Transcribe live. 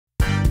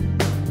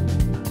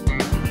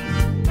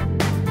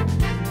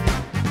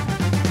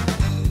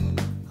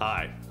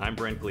I'm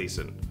Brent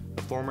Gleason,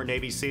 a former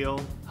Navy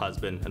SEAL,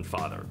 husband, and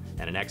father,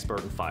 and an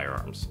expert in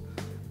firearms.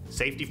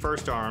 Safety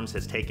First Arms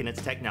has taken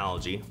its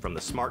technology from the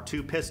Smart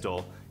 2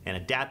 pistol and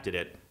adapted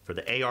it for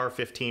the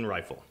AR-15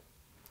 rifle.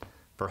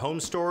 For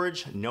home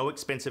storage, no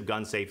expensive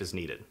gun safe is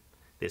needed.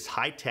 This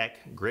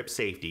high-tech grip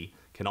safety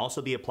can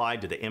also be applied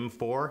to the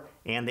M4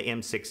 and the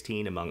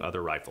M16, among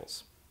other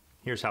rifles.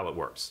 Here's how it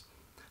works.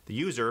 The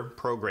user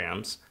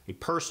programs a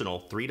personal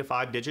 3 to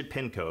 5 digit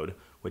PIN code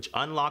which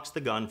unlocks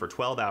the gun for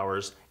 12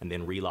 hours and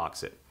then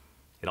relocks it.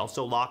 It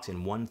also locks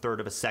in 1/3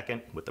 of a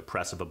second with the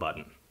press of a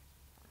button.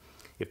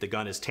 If the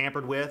gun is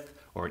tampered with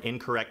or an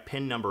incorrect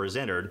PIN number is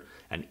entered,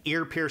 an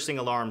ear-piercing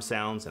alarm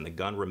sounds and the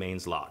gun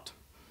remains locked.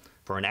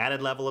 For an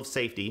added level of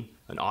safety,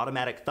 an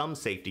automatic thumb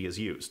safety is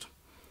used.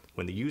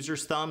 When the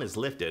user's thumb is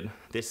lifted,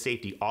 this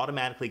safety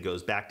automatically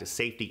goes back to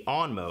safety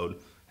on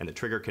mode and the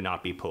trigger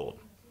cannot be pulled.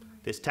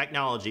 This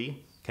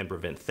technology can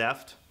prevent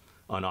theft,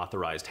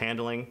 unauthorized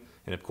handling,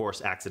 and of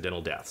course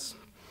accidental deaths.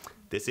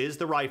 This is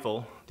the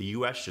rifle the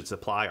U.S. should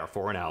supply our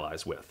foreign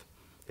allies with.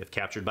 If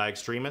captured by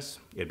extremists,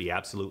 it'd be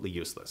absolutely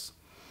useless.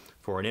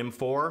 For an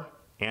M4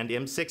 and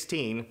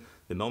M16,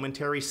 the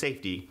momentary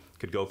safety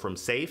could go from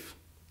safe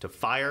to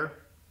fire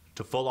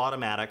to full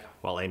automatic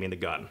while aiming the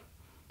gun.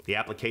 The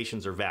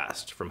applications are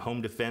vast, from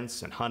home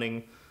defense and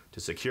hunting to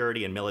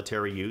security and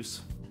military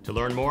use. To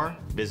learn more,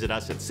 visit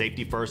us at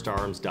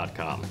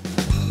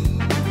safetyfirstarms.com.